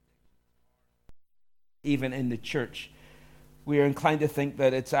even in the church. We are inclined to think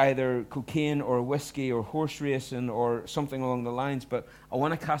that it's either cocaine or whiskey or horse racing or something along the lines, but I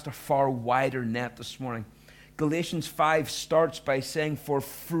want to cast a far wider net this morning. Galatians 5 starts by saying, "For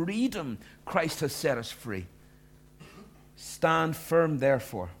freedom Christ has set us free. Stand firm,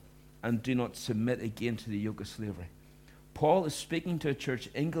 therefore, and do not submit again to the yoke of slavery." Paul is speaking to a church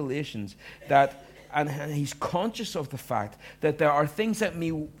in Galatians and he's conscious of the fact that there are things that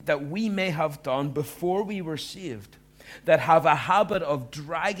we may have done before we were saved that have a habit of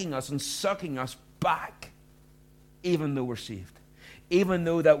dragging us and sucking us back, even though we're saved, even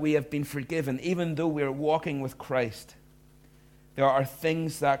though that we have been forgiven, even though we're walking with Christ. There are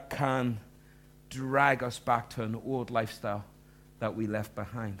things that can drag us back to an old lifestyle that we left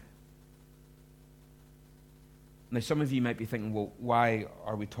behind. Now, some of you might be thinking, well, why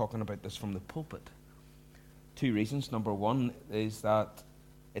are we talking about this from the pulpit? 2 reasons. Number one is that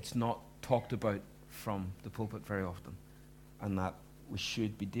it's not talked about from the pulpit very often, and that we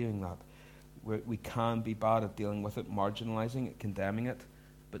should be doing that. We can be bad at dealing with it, marginalizing it, condemning it,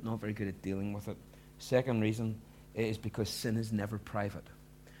 but not very good at dealing with it. Second reason is because sin is never private.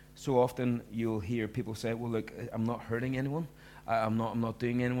 So often you'll hear people say, well, look, I'm not hurting anyone. I'm not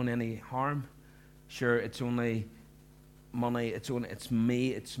doing anyone any harm. Sure, it's only money, it's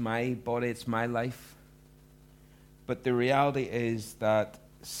me, it's my body, it's my life. But the reality is that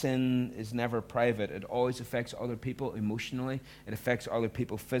sin is never private. It always affects other people emotionally. It affects other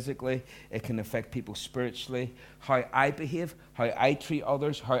people physically. It can affect people spiritually. How I behave, how I treat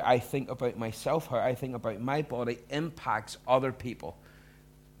others, how I think about myself, how I think about my body impacts other people,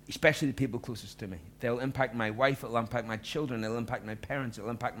 especially the people closest to me. They'll impact my wife, it'll impact my children, it'll impact my parents,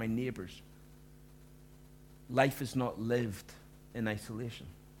 it'll impact my neighbors. Life is not lived in isolation.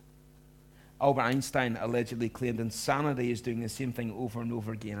 Albert Einstein allegedly claimed insanity is doing the same thing over and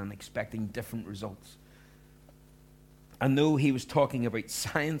over again and expecting different results. And though he was talking about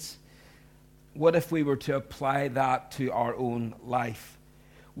science, what if we were to apply that to our own life?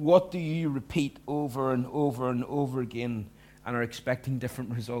 What do you repeat over and over and over again and are expecting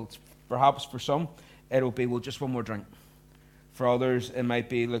different results? Perhaps for some, it'll be, well, just one more drink. For others, it might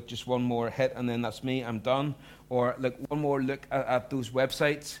be, look, just one more hit and then that's me, I'm done. Or, look, one more look at those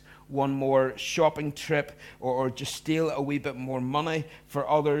websites, one more shopping trip, or just steal a wee bit more money. For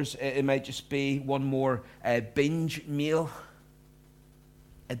others, it might just be one more binge meal.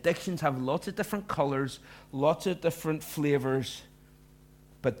 Addictions have lots of different colors, lots of different flavors,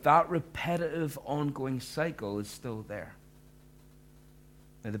 but that repetitive, ongoing cycle is still there.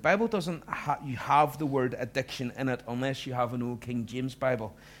 Now, the Bible doesn't you have the word addiction in it unless you have an old King James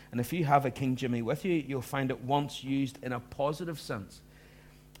Bible. And if you have a King Jimmy with you, you'll find it once used in a positive sense.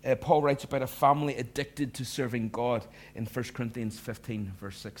 Paul writes about a family addicted to serving God in 1 Corinthians 15,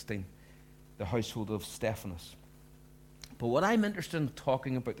 verse 16, the household of Stephanas. But what I'm interested in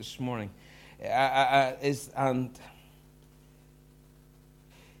talking about this morning is, and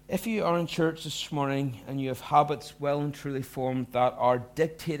if you are in church this morning and you have habits well and truly formed that are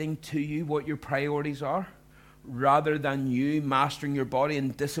dictating to you what your priorities are, rather than you mastering your body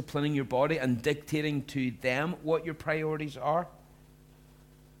and disciplining your body and dictating to them what your priorities are,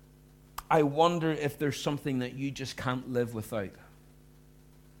 I wonder if there's something that you just can't live without.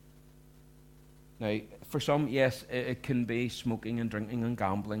 Now, for some, yes, it can be smoking and drinking and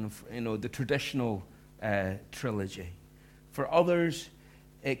gambling, the traditional trilogy. For others,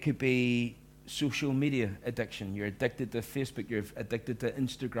 it could be social media addiction. You're addicted to Facebook, you're addicted to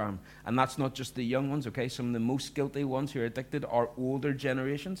Instagram. And that's not just the young ones, okay? Some of the most guilty ones who are addicted are older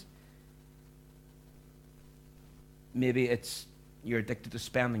generations. Maybe it's you're addicted to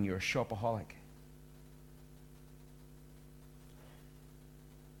spending, you're a shopaholic.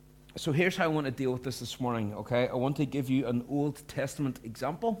 So here's how I want to deal with this morning, okay? I want to give you an Old Testament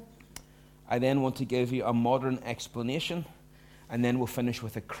example. I then want to give you a modern explanation. And then we'll finish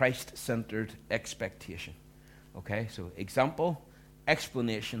with a Christ-centered expectation. Okay, so example,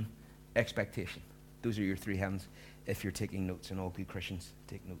 explanation, expectation. Those are your three hands if you're taking notes, and all good Christians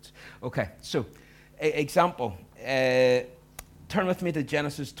take notes. Okay, so example. Turn with me to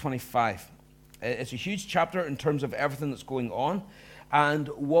Genesis 25. It's a huge chapter in terms of everything that's going on. And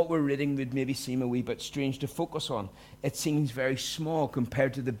what we're reading would maybe seem a wee bit strange to focus on. It seems very small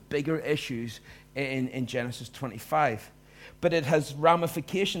compared to the bigger issues in Genesis 25. But it has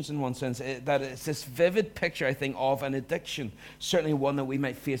ramifications in one sense, that it's this vivid picture, I think, of an addiction, certainly one that we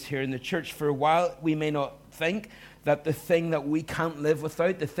might face here in the church. For a while, we may not think that the thing that we can't live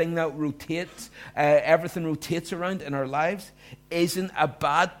without, the thing that rotates, everything rotates around in our lives, isn't a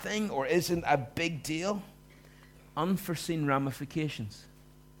bad thing or isn't a big deal. Unforeseen ramifications.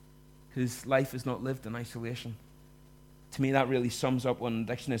 His life is not lived in isolation. To me, that really sums up what an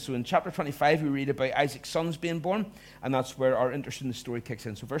addiction is. So in chapter 25, we read about Isaac's sons being born, and that's where our interest in the story kicks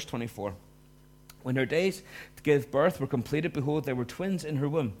in. So verse 24. When her days to give birth were completed, behold, there were twins in her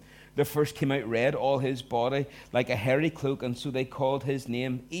womb. The first came out red, all his body like a hairy cloak, and so they called his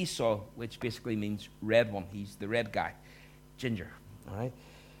name Esau, which basically means red one. He's the red guy, ginger. All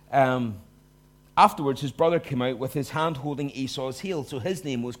right. Afterwards, his brother came out with his hand holding Esau's heel, so his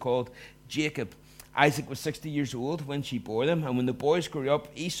name was called Jacob. Isaac was 60 years old when she bore them, and when the boys grew up,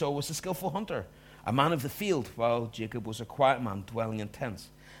 Esau was a skillful hunter, a man of the field, while Jacob was a quiet man dwelling in tents.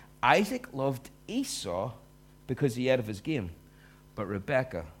 Isaac loved Esau because he ate of his game, but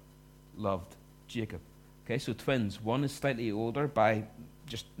Rebekah loved Jacob. Okay, so twins. One is slightly older by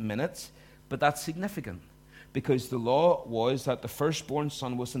just minutes, but that's significant because the law was that the firstborn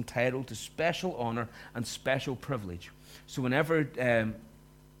son was entitled to special honor and special privilege. So whenever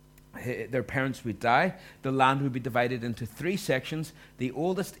their parents would die, the land would be divided into 3 sections. The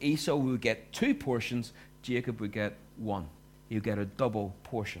oldest, Esau, would get 2 portions. Jacob would get 1. He would get a double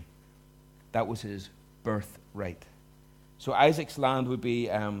portion. That was his birthright. So Isaac's land would be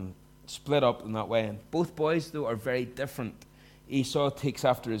split up in that way. And both boys, though, are very different. Esau takes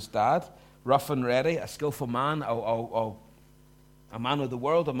after his dad, rough and ready, a skillful man, a man of the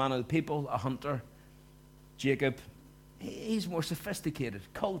world, a man of the people, a hunter. Jacob, he's more sophisticated,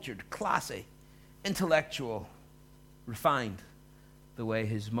 cultured, classy, intellectual, refined, the way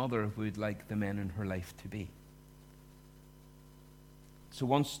his mother would like the men in her life to be. So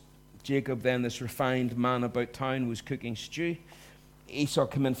once Jacob, then this refined man about town, was cooking stew, Esau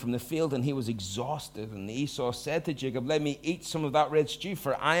came in from the field and he was exhausted. And Esau said to Jacob, let me eat some of that red stew,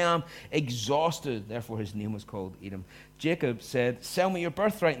 for I am exhausted. Therefore his name was called Edom. Jacob said, sell me your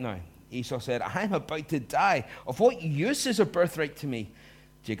birthright now. Esau said, I am about to die. Of what use is a birthright to me?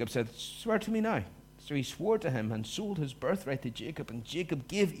 Jacob said, swear to me now. So he swore to him and sold his birthright to Jacob. And Jacob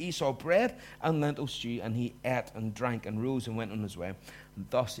gave Esau bread and lentil stew, and he ate and drank and rose and went on his way. And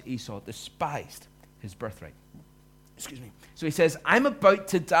thus Esau despised his birthright. Excuse me. So he says, I'm about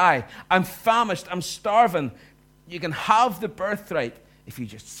to die. I'm famished. I'm starving. You can have the birthright if you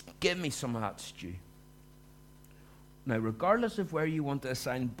just give me some of that stew. Now, regardless of where you want to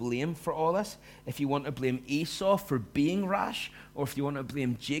assign blame for all this, if you want to blame Esau for being rash, or if you want to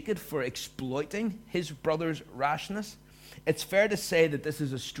blame Jacob for exploiting his brother's rashness, it's fair to say that this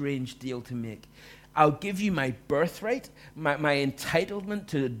is a strange deal to make. I'll give you my birthright, my entitlement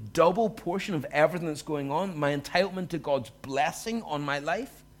to a double portion of everything that's going on, my entitlement to God's blessing on my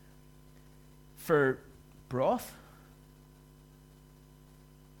life for broth.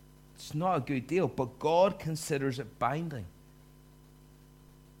 It's not a good deal, but God considers it binding.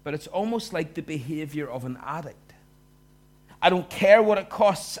 But it's almost like the behavior of an addict. I don't care what it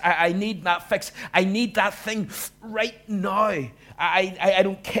costs. I need that fix. I need that thing right now. I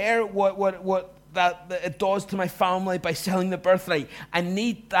don't care what that it does to my family by selling the birthright. I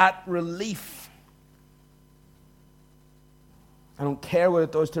need that relief. I don't care what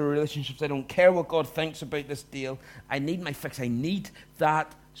it does to relationships. I don't care what God thinks about this deal. I need my fix. I need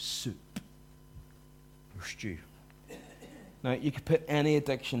that soup or stew. Now, you could put any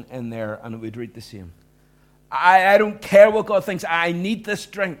addiction in there and it would read the same. I don't care what God thinks. I need this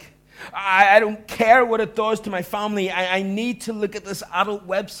drink. I don't care what it does to my family. I need to look at this adult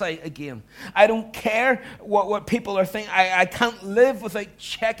website again. I don't care what people are thinking. I can't live without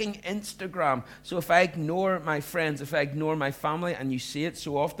checking Instagram. So if I ignore my friends, if I ignore my family, and you see it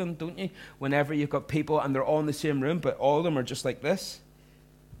so often, don't you? Whenever you've got people and they're all in the same room, but all of them are just like this.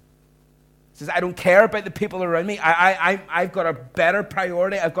 It says, I don't care about the people around me. I've got a better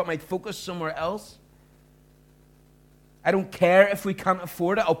priority. I've got my focus somewhere else. I don't care if we can't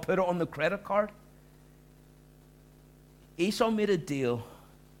afford it. I'll put it on the credit card. Esau made a deal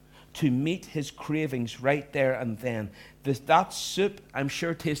to meet his cravings right there and then. That soup, I'm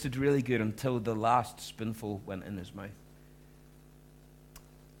sure, tasted really good until the last spoonful went in his mouth.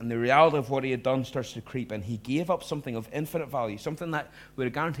 And the reality of what he had done starts to creep in. He gave up something of infinite value, something that would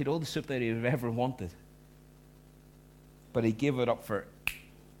have guaranteed all the soup that he would have ever wanted. But he gave it up for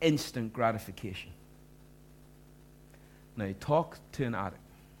instant gratification. Now, talk to an addict.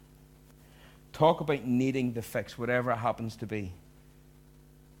 Talk about needing the fix, whatever it happens to be.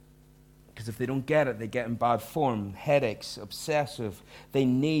 Because if they don't get it, they get in bad form, headaches, obsessive. They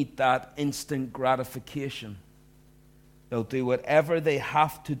need that instant gratification. They'll do whatever they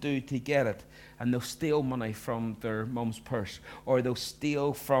have to do to get it. And they'll steal money from their mum's purse. Or they'll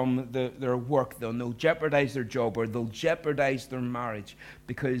steal from their work. They'll jeopardize their job. Or they'll jeopardize their marriage.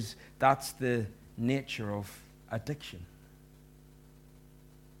 Because that's the nature of addiction.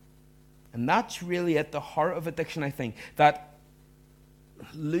 And that's really at the heart of addiction, I think, that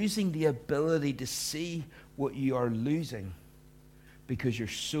losing the ability to see what you are losing because you're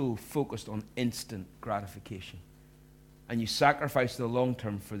so focused on instant gratification. And you sacrifice the long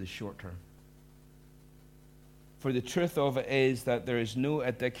term for the short term. For the truth of it is that there is no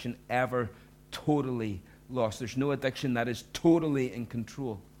addiction ever totally lost. There's no addiction that is totally in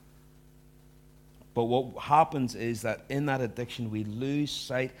control. But what happens is that in that addiction, we lose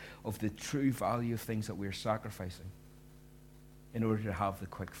sight of the true value of things that we're sacrificing in order to have the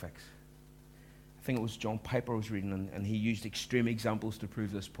quick fix. I think it was John Piper was reading, and he used extreme examples to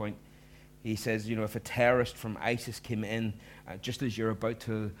prove this point. He says, if a terrorist from ISIS came in just as you're about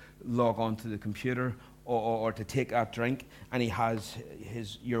to log on to the computer or to take that drink, and he has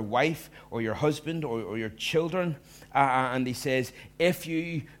your wife or your husband or your children, and he says, if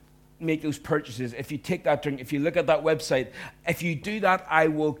you make those purchases, if you take that drink, if you look at that website, if you do that, I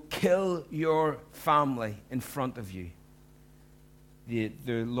will kill your family in front of you.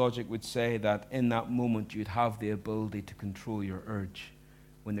 The logic would say that in that moment you'd have the ability to control your urge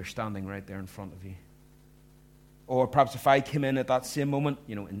when they're standing right there in front of you. Or perhaps if I came in at that same moment,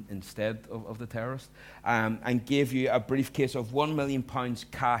 instead of the terrorist, and gave you a briefcase of £1 million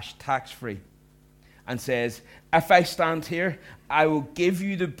cash, tax-free, and says, if I stand here, I will give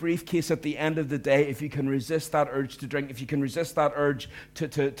you the briefcase at the end of the day if you can resist that urge to drink, if you can resist that urge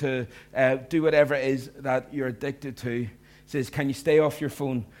to do whatever it is that you're addicted to. Says, can you stay off your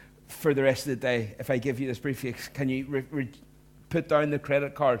phone for the rest of the day if I give you this briefcase? Can you put down the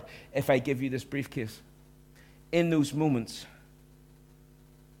credit card if I give you this briefcase? In those moments,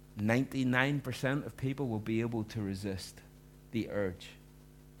 99% of people will be able to resist the urge.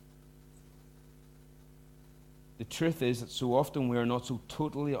 The truth is that so often we are not so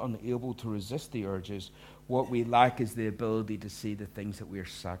totally unable to resist the urges. What we lack is the ability to see the things that we are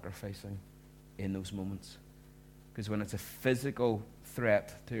sacrificing in those moments. Because when it's a physical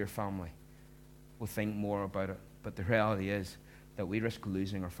threat to your family, we'll think more about it. But the reality is that we risk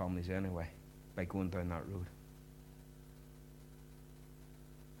losing our families anyway by going down that road.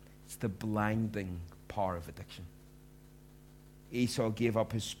 It's the blinding power of addiction. Esau gave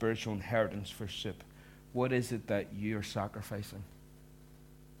up his spiritual inheritance for soup. What is it that you're sacrificing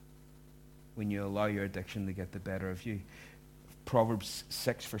when you allow your addiction to get the better of you? Proverbs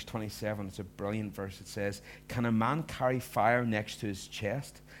 6, verse 27, it's a brilliant verse. It says, can a man carry fire next to his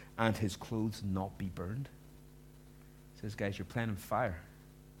chest and his clothes not be burned? It says, guys, you're playing with fire.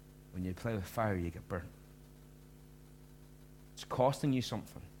 When you play with fire, you get burnt. It's costing you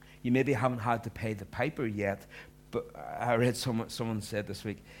something. You maybe haven't had to pay the piper yet, but I read someone said this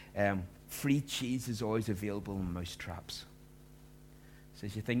week, free cheese is always available in mouse traps.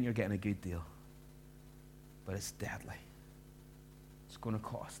 Says you think you're getting a good deal, but it's deadly. It's going to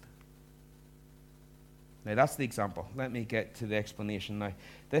cost. Now that's the example. Let me get to the explanation now.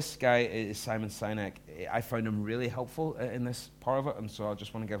 This guy is Simon Sinek. I found him really helpful in this part of it, and so I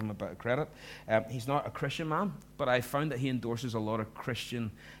just want to give him a bit of credit. He's not a Christian man, but I found that he endorses a lot of Christian,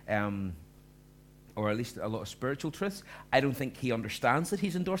 or at least a lot of spiritual truths. I don't think he understands that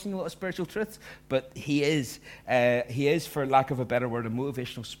he's endorsing a lot of spiritual truths, but he is, for lack of a better word, a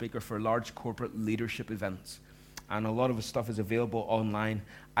motivational speaker for large corporate leadership events. And a lot of his stuff is available online.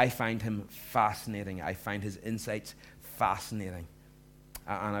 I find him fascinating. I find his insights fascinating.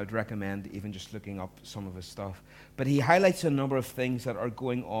 And I would recommend even just looking up some of his stuff. But he highlights a number of things that are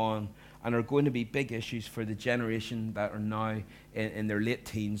going on and are going to be big issues for the generation that are now in their late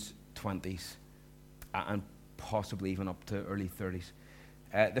teens, 20s, and possibly even up to early 30s.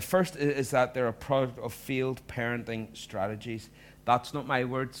 The first is that they're a product of failed parenting strategies. That's not my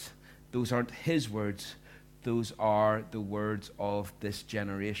words. Those aren't his words. Those are the words of this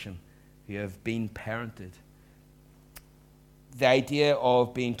generation who have been parented. The idea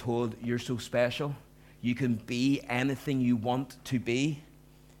of being told you're so special, you can be anything you want to be.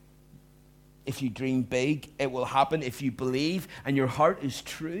 If you dream big, it will happen. If you believe and your heart is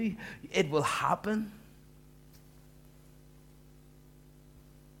true, it will happen.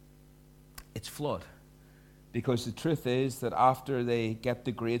 It's flawed. Because the truth is that after they get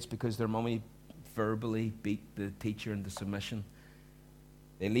the grades because their mommy verbally beat the teacher into submission,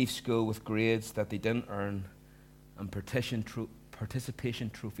 they leave school with grades that they didn't earn and participation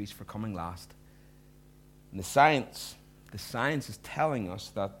trophies for coming last. And the science is telling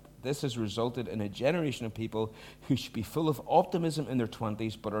us that This has resulted in a generation of people who should be full of optimism in their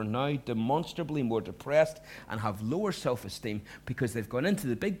 20s but are now demonstrably more depressed and have lower self-esteem because they've gone into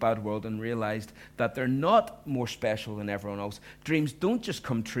the big bad world and realized that they're not more special than everyone else. Dreams don't just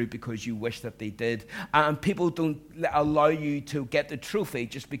come true because you wish that they did, and people don't allow you to get the trophy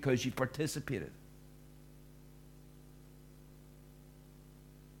just because you participated.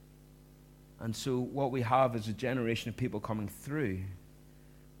 And so what we have is a generation of people coming through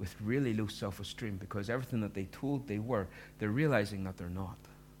with really low self-esteem because everything that they told they were, they're realizing that they're not.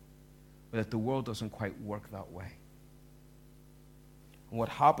 Or that the world doesn't quite work that way. And what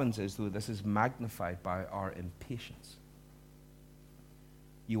happens is, though, this is magnified by our impatience.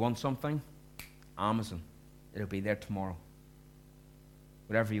 You want something? Amazon. It'll be there tomorrow.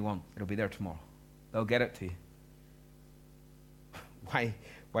 Whatever you want, it'll be there tomorrow. They'll get it to you. Why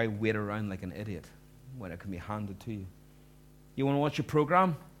wait around like an idiot when it can be handed to you? You want to watch your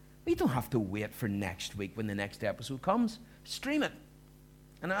program? You don't have to wait for next week when the next episode comes. Stream it.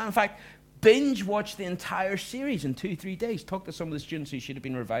 And in fact, binge watch the entire series in 2-3 days. Talk to some of the students who should have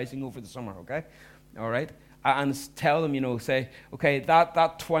been revising over the summer, okay? All right? And tell them, say, okay,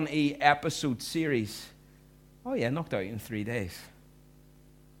 that 20 episode series, oh yeah, knocked out in 3 days.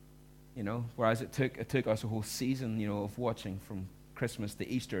 Whereas it took us a whole season, of watching from Christmas to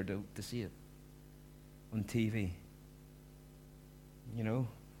Easter to see it on TV.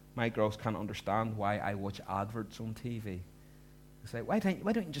 My girls can't understand why I watch adverts on TV. It's like, why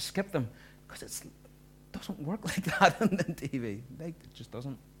don't you just skip them? Because it doesn't work like that on the TV. It just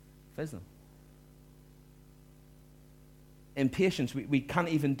doesn't fizz them. Impatience, we can't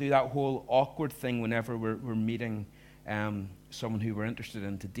even do that whole awkward thing whenever we're meeting someone who we're interested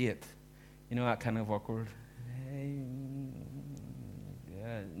in to date. That kind of awkward, hey,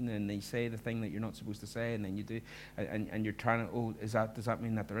 and then they say the thing that you're not supposed to say, and then you do, and you're trying to, does that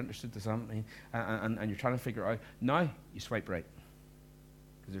mean that they're interested? Does that mean, and you're trying to figure out, now you swipe right,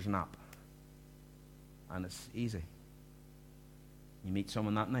 because there's an app, and it's easy. You meet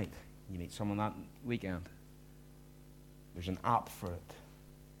someone that night, you meet someone that weekend, there's an app for it.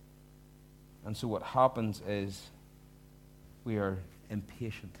 And so what happens is, we are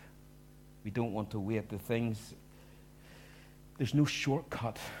impatient. We don't want to wait. There's no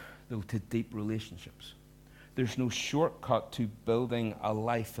shortcut, though, to deep relationships. There's no shortcut to building a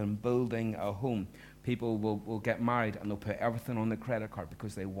life and building a home. People will get married and they'll put everything on the credit card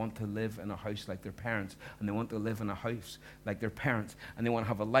because they want to live in a house like their parents, and they want to live in a house like their parents, and they want to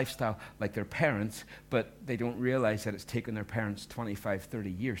have a lifestyle like their parents, but they don't realize that it's taken their parents 25,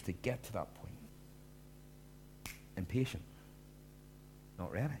 30 years to get to that point. Impatient.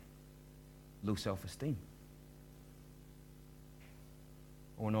 Not ready. Low self-esteem.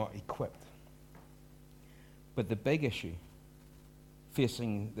 Or not equipped. But the big issue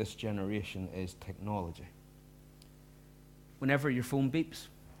facing this generation is technology. Whenever your phone beeps,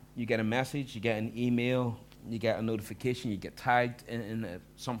 you get a message, you get an email, you get a notification, you get tagged in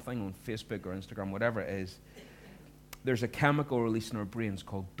something on Facebook or Instagram, whatever it is, there's a chemical released in our brains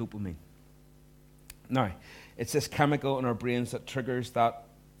called dopamine. Now, it's this chemical in our brains that triggers that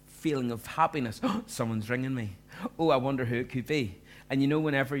feeling of happiness. Oh, someone's ringing me. Oh, I wonder who it could be. And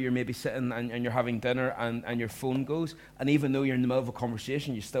whenever you're maybe sitting and you're having dinner and your phone goes, and even though you're in the middle of a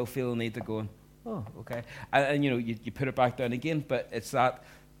conversation, you still feel the need to go, oh, okay. And you put it back down again, but it's that,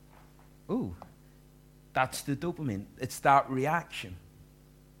 oh, that's the dopamine. It's that reaction.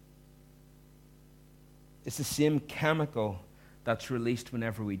 It's the same chemical that's released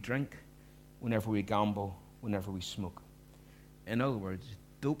whenever we drink, whenever we gamble, whenever we smoke. In other words,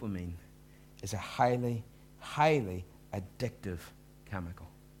 dopamine is a highly, highly addictive chemical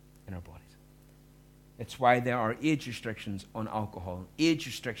in our bodies. It's why there are age restrictions on alcohol, age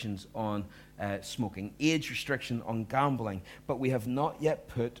restrictions on smoking, age restrictions on gambling, but we have not yet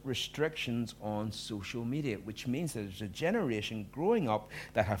put restrictions on social media, which means that there's a generation growing up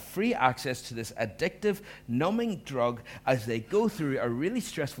that have free access to this addictive, numbing drug as they go through a really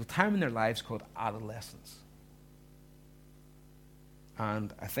stressful time in their lives called adolescence.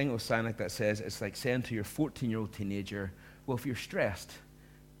 And I think it was something like that says, it's like saying to your 14-year-old teenager, well, if you're stressed,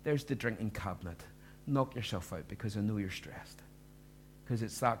 there's the drinking cabinet. Knock yourself out because I know you're stressed. Because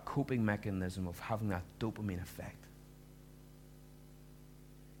it's that coping mechanism of having that dopamine effect.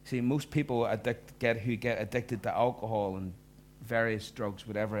 See, most people who get addicted to alcohol and various drugs,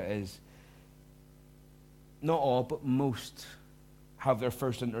 whatever it is, not all, but most have their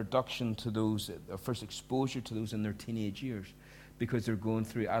first introduction to those, their first exposure to those in their teenage years. Because they're going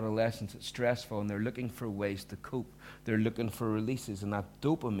through adolescence, it's stressful, and they're looking for ways to cope. They're looking for releases, and that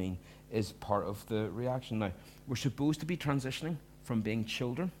dopamine is part of the reaction. Now, we're supposed to be transitioning from being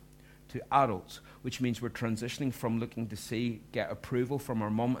children to adults, which means we're transitioning from looking to get approval from our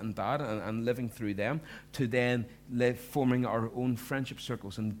mum and dad and living through them, to then forming our own friendship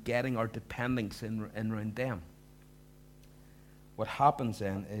circles and getting our dependents in around them. What happens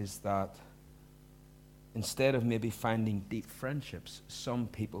then is that instead of maybe finding deep friendships, some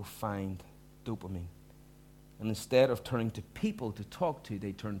people find dopamine. And instead of turning to people to talk to,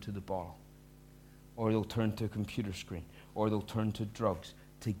 they turn to the bottle. Or they'll turn to a computer screen. Or they'll turn to drugs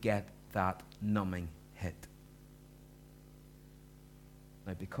to get that numbing hit.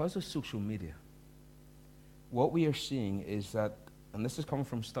 Now, because of social media, what we are seeing is that, and this is coming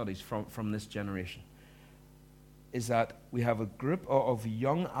from studies from this generation, is that we have a group of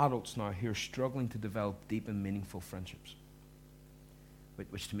young adults now who are struggling to develop deep and meaningful friendships.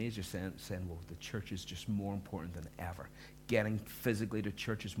 Which to me is just saying, well, the church is just more important than ever. Getting physically to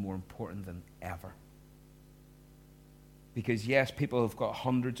church is more important than ever. Because yes, people have got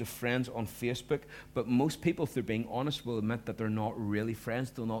hundreds of friends on Facebook, but most people, if they're being honest, will admit that they're not really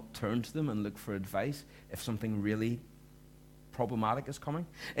friends. They'll not turn to them and look for advice if something really problematic is coming.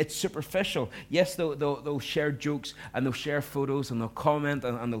 It's superficial. Yes, they'll share jokes and they'll share photos and they'll comment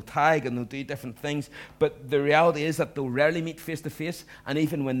and they'll tag and they'll do different things, but the reality is that they'll rarely meet face to face, and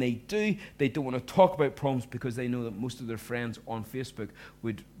even when they do, they don't want to talk about problems because they know that most of their friends on Facebook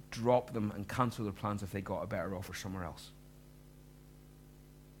would drop them and cancel their plans if they got a better offer somewhere else.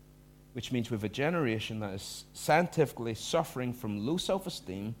 Which means we have a generation that is scientifically suffering from low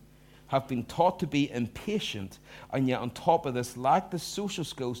self-esteem, have been taught to be impatient, and yet on top of this lack the social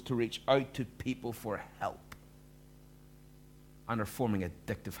skills to reach out to people for help, and are forming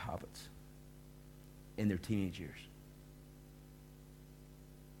addictive habits in their teenage years.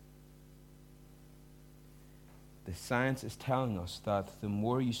 The science is telling us that the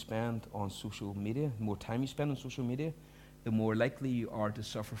more you spend on social media, the more time you spend on social media, the more likely you are to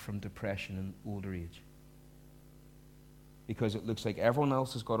suffer from depression in older age. Because it looks like everyone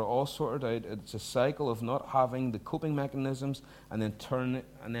else has got it all sorted out. It's a cycle of not having the coping mechanisms and then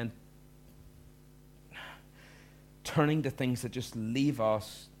turning to things that just leave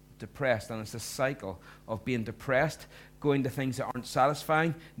us depressed. And it's a cycle of being depressed, going to things that aren't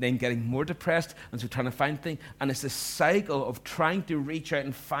satisfying, then getting more depressed, and so trying to find things. And it's a cycle of trying to reach out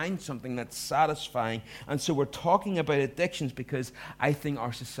and find something that's satisfying. And so we're talking about addictions because I think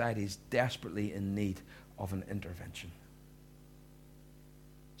our society is desperately in need of an intervention.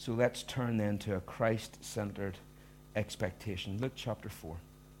 So let's turn then to a Christ-centered expectation. Luke chapter 4.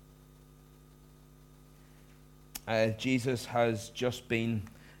 Jesus has just been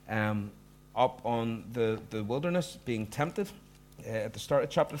up on the wilderness being tempted at the start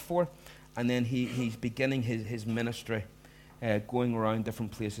of chapter 4. And then he's beginning his ministry, going around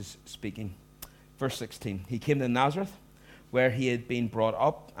different places speaking. Verse 16, he came to Nazareth, where he had been brought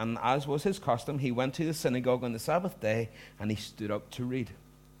up, and as was his custom, he went to the synagogue on the Sabbath day, and he stood up to read.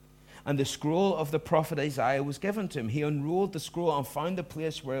 And the scroll of the prophet Isaiah was given to him. He unrolled the scroll and found the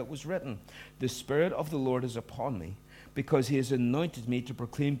place where it was written, "The Spirit of the Lord is upon me, because he has anointed me to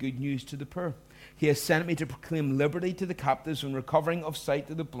proclaim good news to the poor. He has sent me to proclaim liberty to the captives and recovering of sight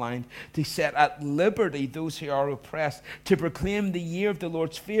to the blind, to set at liberty those who are oppressed, to proclaim the year of the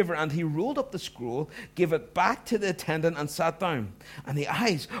Lord's favor." And he rolled up the scroll, gave it back to the attendant, and sat down. And the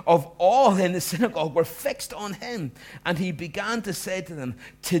eyes of all in the synagogue were fixed on him. And he began to say to them,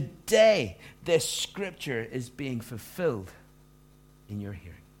 "Today this scripture is being fulfilled in your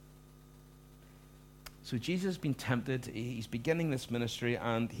hearing." So Jesus has been tempted, he's beginning this ministry,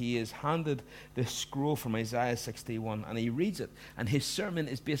 and he is handed the scroll from Isaiah 61, and he reads it, and his sermon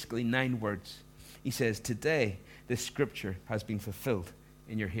is basically 9 words. He says, "Today, this scripture has been fulfilled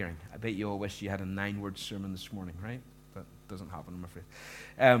in your hearing." I bet you all wish you had a 9-word sermon this morning, right? That doesn't happen, I'm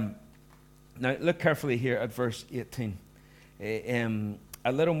afraid. Now, look carefully here at verse 18.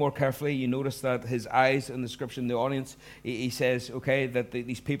 A little more carefully, you notice that his eyes in the scripture in the audience, he says, okay, that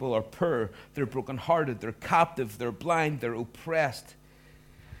these people are poor, they're brokenhearted, they're captive, they're blind, they're oppressed.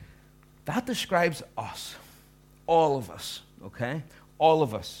 That describes us, all of us, okay? All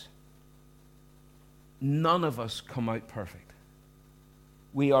of us. None of us come out perfect.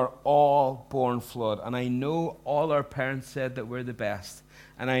 We are all born flawed, and I know all our parents said that we're the best.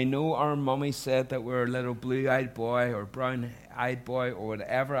 And I know our mummy said that we're a little blue-eyed boy or brown-eyed boy or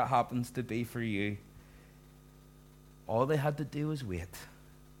whatever it happens to be for you. All they had to do was wait,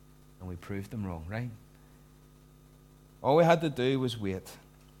 and we proved them wrong, right? All we had to do was wait,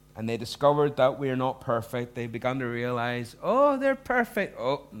 and they discovered that we are not perfect. They began to realize, oh, they're perfect.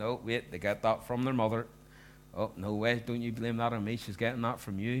 Oh, no, wait, they got that from their mother. Oh, no way, don't you blame that on me. She's getting that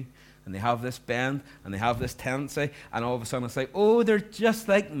from you. And they have this bend, and they have this tendency, and all of a sudden it's like, oh, they're just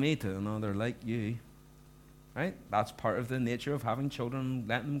like me too. No, they're like you. Right? That's part of the nature of having children,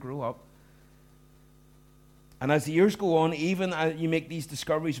 letting them grow up. And as the years go on, even as you make these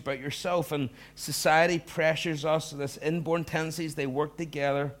discoveries about yourself, and society pressures us, this inborn tendencies, they work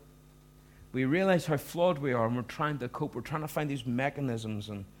together. We realize how flawed we are, and we're trying to cope. We're trying to find these mechanisms,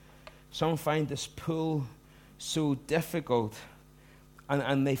 and some find this pull so difficult,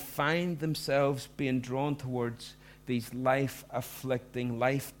 and they find themselves being drawn towards these life-afflicting,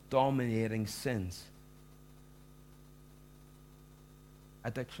 life-dominating sins.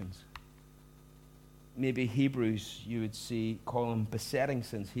 Addictions. Maybe Hebrews, you would call them besetting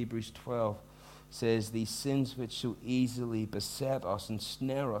sins. Hebrews 12 says, these sins which so easily beset us,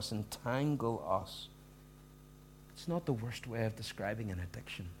 ensnare us, entangle us. It's not the worst way of describing an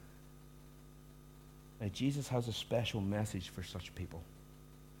addiction. Now, Jesus has a special message for such people.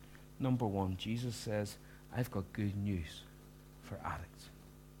 Number one, Jesus says, I've got good news for addicts.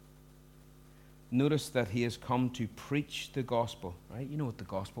 Notice that he has come to preach the gospel, right? You know what the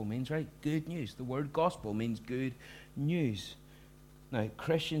gospel means, right? Good news. The word gospel means good news. Now,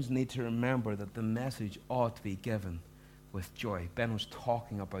 Christians need to remember that the message ought to be given with joy. Ben was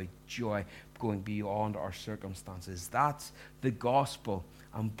talking about joy going beyond our circumstances. That's the gospel.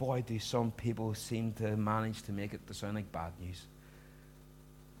 And boy, do some people seem to manage to make it to sound like bad news.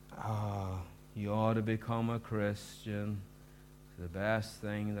 You ought to become a Christian. It's the best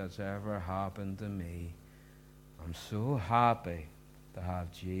thing that's ever happened to me. I'm so happy to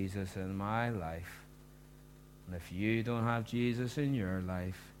have Jesus in my life. And if you don't have Jesus in your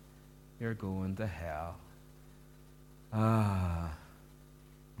life, you're going to hell.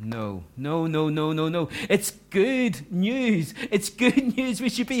 No. It's good news. It's good news. We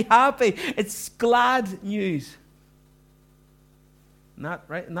should be happy. It's glad news. Not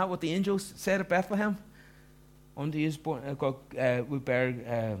right? Isn't that what the angels said at Bethlehem? Unto you is born, we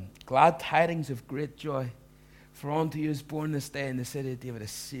bear glad tidings of great joy. For unto you is born this day in the city of David a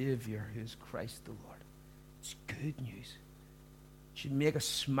Savior, who is Christ the Lord. It's good news. It should make us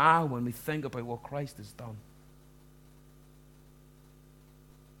smile when we think about what Christ has done.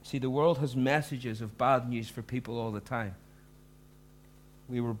 See, the world has messages of bad news for people all the time.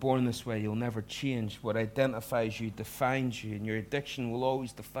 We were born this way. You'll never change. What identifies you defines you, and your addiction will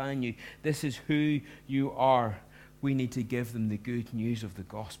always define you. This is who you are. We need to give them the good news of the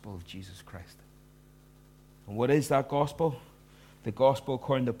gospel of Jesus Christ. And what is that gospel? The gospel,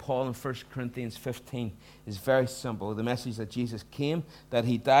 according to Paul in 1 Corinthians 15, is very simple. The message that Jesus came, that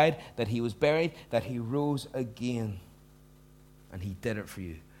he died, that he was buried, that he rose again. And he did it for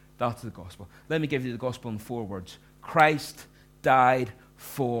you. That's the gospel. Let me give you the gospel in 4 words. Christ died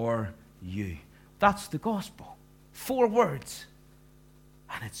for you. That's the gospel. 4 words.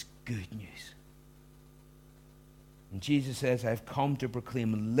 And it's good news. And Jesus says, I've come to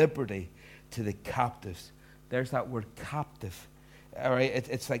proclaim liberty to the captives. There's that word captive. All right,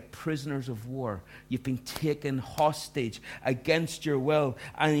 it's like prisoners of war. You've been taken hostage against your will.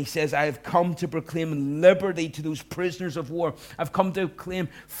 And he says, I have come to proclaim liberty to those prisoners of war. I've come to proclaim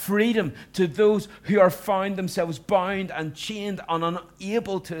freedom to those who are found themselves bound and chained and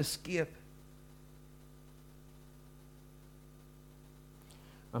unable to escape.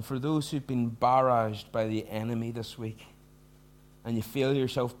 And for those who've been barraged by the enemy this week, and you feel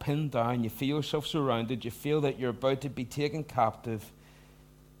yourself pinned down, you feel yourself surrounded, you feel that you're about to be taken captive,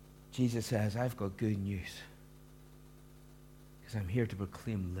 Jesus says, I've got good news. Because I'm here to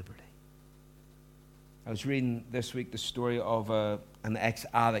proclaim liberty. I was reading this week the story of an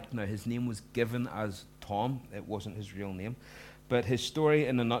ex-addict. Now, his name was given as Tom. It wasn't his real name. But his story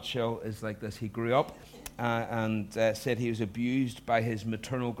in a nutshell is like this. He grew up and said he was abused by his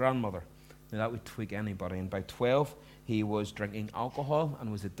maternal grandmother. Now, that would tweak anybody. And by 12, he was drinking alcohol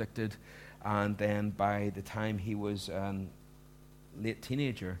and was addicted. And then by the time he was a late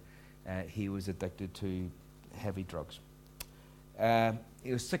teenager, he was addicted to heavy drugs.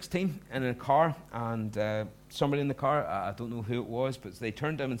 He was 16 in a car, and somebody in the car, I don't know who it was, but they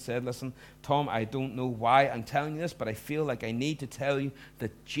turned to him and said, listen, Tom, I don't know why I'm telling you this, but I feel like I need to tell you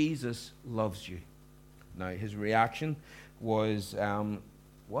that Jesus loves you. Now, his reaction was,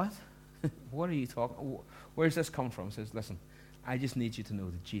 what? What are you talking? Where's this come from? He says, listen, I just need you to know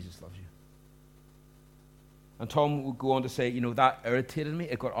that Jesus loves you. And Tom would go on to say, you know, that irritated me.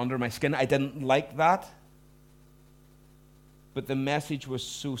 It got under my skin. I didn't like that. But the message was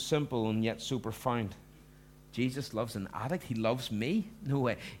so simple and yet so profound. Jesus loves an addict. He loves me. No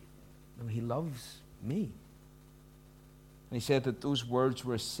way. No, he loves me. And he said that those words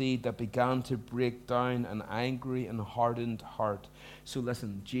were a seed that began to break down an angry and hardened heart. So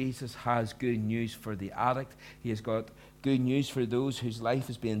listen, Jesus has good news for the addict. He has got good news for those whose life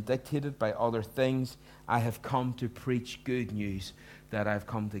is being dictated by other things. I have come to preach good news, that I've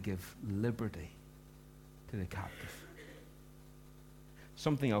come to give liberty to the captive.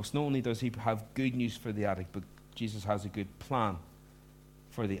 Something else. Not only does he have good news for the addict, but Jesus has a good plan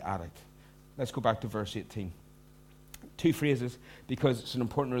for the addict. Let's go back to verse 18. Two phrases, because it's an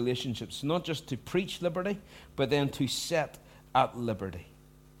important relationship. It's not just to preach liberty, but then to set at liberty.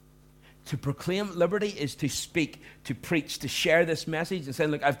 To proclaim liberty is to speak, to preach, to share this message and say,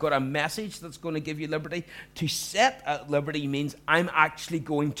 look, I've got a message that's going to give you liberty. To set at liberty means I'm actually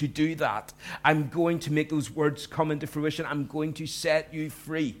going to do that. I'm going to make those words come into fruition. I'm going to set you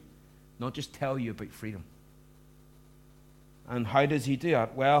free, not just tell you about freedom. And how does he do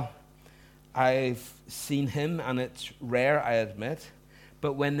that? Well, I've seen him, and it's rare, I admit,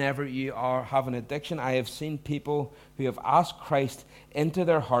 but whenever you have an addiction, I have seen people who have asked Christ into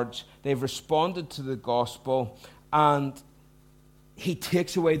their hearts, they've responded to the gospel, and he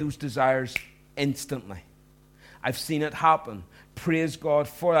takes away those desires instantly. I've seen it happen. Praise God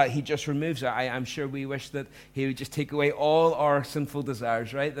for that. He just removes it. I'm sure we wish that he would just take away all our sinful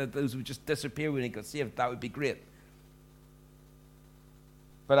desires, right? That those would just disappear when he got saved. That would be great.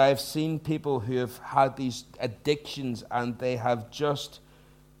 But I've seen people who have had these addictions and they have just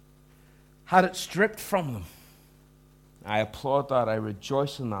had it stripped from them. I applaud that. I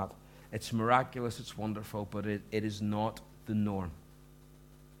rejoice in that. It's miraculous. It's wonderful. But it is not the norm.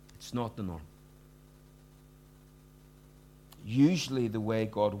 It's not the norm. Usually the way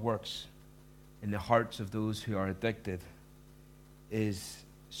God works in the hearts of those who are addicted is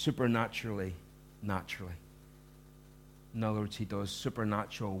supernaturally, naturally. In other words, he does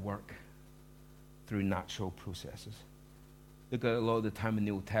supernatural work through natural processes. Look at a lot of the time in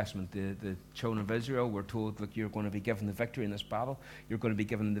the Old Testament, the children of Israel were told, look, you're going to be given the victory in this battle. You're going to be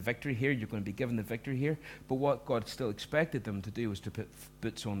given the victory here. You're going to be given the victory here. But what God still expected them to do was to put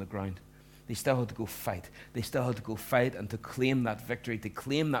boots on the ground. They still had to go fight. They still had to go fight and to claim that victory, to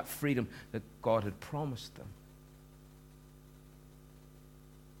claim that freedom that God had promised them.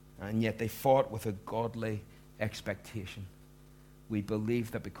 And yet they fought with a godly expectation. We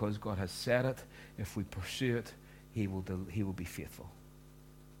believe that because God has said it, if we pursue it, he will be faithful.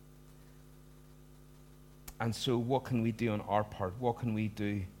 And so what can we do on our part? What can we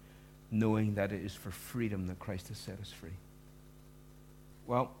do knowing that it is for freedom that Christ has set us free?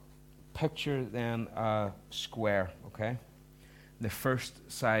 Well, picture then a square, okay? The first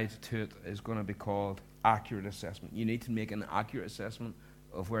side to it is going to be called accurate assessment. You need to make an accurate assessment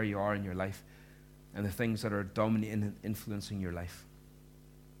of where you are in your life and the things that are dominating and influencing your life.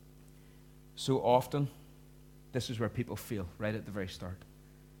 So often, this is where people fail, right at the very start.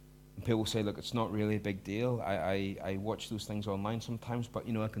 And people say, look, it's not really a big deal. I watch those things online sometimes, but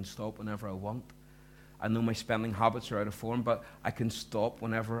I can stop whenever I want. I know my spending habits are out of form, but I can stop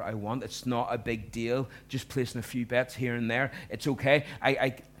whenever I want. It's not a big deal, just placing a few bets here and there. It's okay.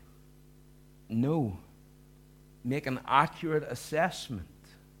 No. Make an accurate assessment.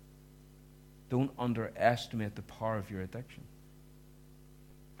 Don't underestimate the power of your addiction.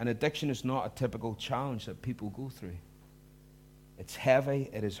 An addiction is not a typical challenge that people go through. It's heavy,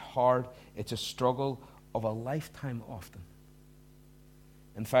 it is hard, it's a struggle of a lifetime often.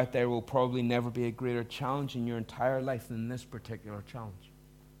 In fact, there will probably never be a greater challenge in your entire life than this particular challenge.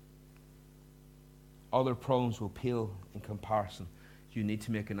 Other problems will pale in comparison. You need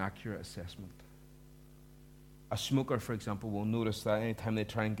to make an accurate assessment. A smoker, for example, will notice that anytime they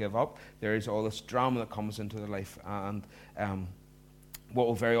try and give up, there is all this drama that comes into their life. And what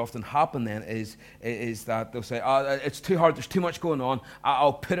will very often happen then is that they'll say, it's too hard, there's too much going on,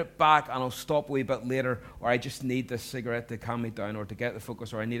 I'll put it back and I'll stop a wee bit later, or I just need this cigarette to calm me down, or to get the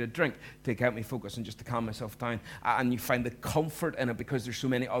focus, or I need a drink to get me focused and just to calm myself down. And you find the comfort in it because there's so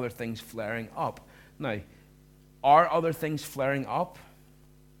many other things flaring up. Now, are other things flaring up?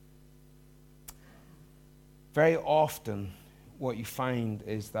 Very often, what you find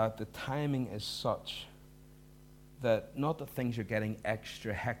is that the timing is such that not that things are getting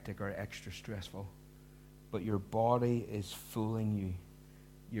extra hectic or extra stressful, but your body is fooling you.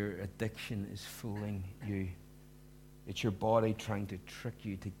 Your addiction is fooling you. It's your body trying to trick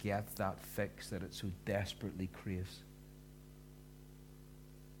you to get that fix that it so desperately craves.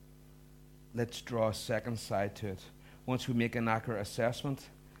 Let's draw a second side to it. Once we make an accurate assessment,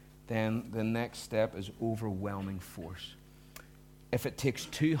 then the next step is overwhelming force. If it takes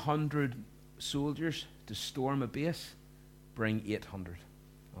 200 soldiers to storm a base, bring 800,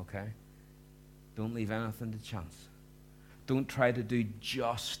 okay? Don't leave anything to chance. Don't try to do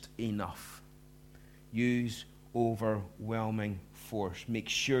just enough. Use overwhelming force. Make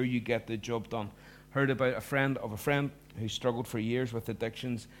sure you get the job done. Heard about a friend who struggled for years with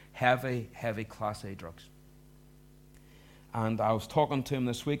addictions, heavy Class A drugs. And I was talking to him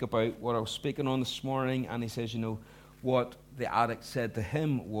this week about what I was speaking on this morning, and he says, what the addict said to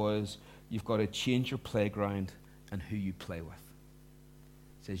him was, you've got to change your playground and who you play with.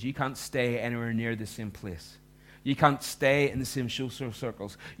 He says, you can't stay anywhere near the same place. You can't stay in the same social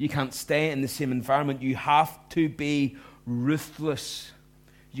circles. You can't stay in the same environment. You have to be ruthless.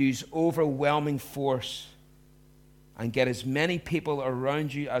 Use overwhelming force and get as many people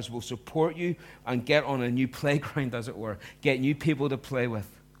around you as will support you and get on a new playground, as it were. Get new people to play with.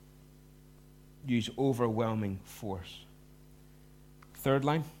 Use overwhelming force. Third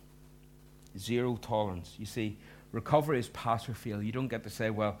line, zero tolerance. You see, recovery is pass or fail. You don't get to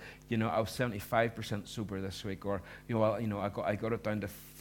say, well, I was 75% sober this week, or I got it down to